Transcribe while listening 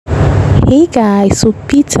Hey guys, so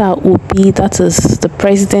Peter Obi, that is the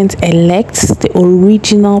president-elect, the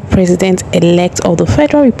original president-elect of the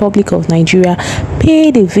Federal Republic of Nigeria,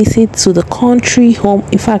 paid a visit to the country home.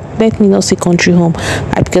 In fact, let me not say country home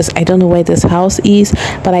because I don't know where this house is,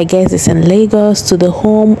 but I guess it's in Lagos, to the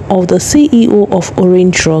home of the CEO of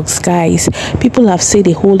Orange Drugs. Guys, people have said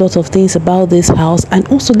a whole lot of things about this house, and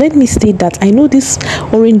also let me state that I know this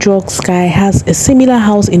Orange Drugs guy has a similar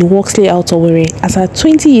house in Worksley out of Owerri. As at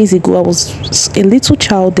 20 years ago, I was a little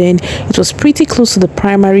child then. It was pretty close to the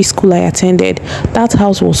primary school I attended. That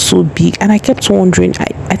house was so big, and I kept wondering,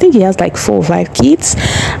 I think he has like 4 or 5 kids.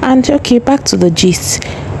 And okay, back to the gist.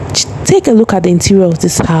 Take a look at the interior of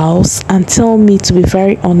this house and tell me, to be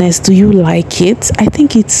very honest, do you like it? I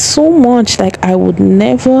think it's so much like I would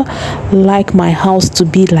never like my house to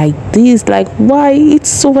be like this. Like, why? It's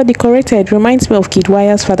so over decorated. Reminds me of Kid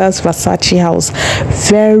Wire's father's Versace house.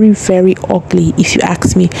 Very, very ugly, if you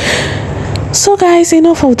ask me. So guys,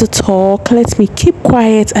 enough of the talk. Let me keep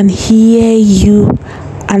quiet and hear you,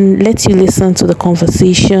 and let you listen to the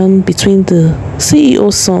conversation between the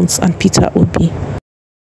CEO's sons and Peter Obi.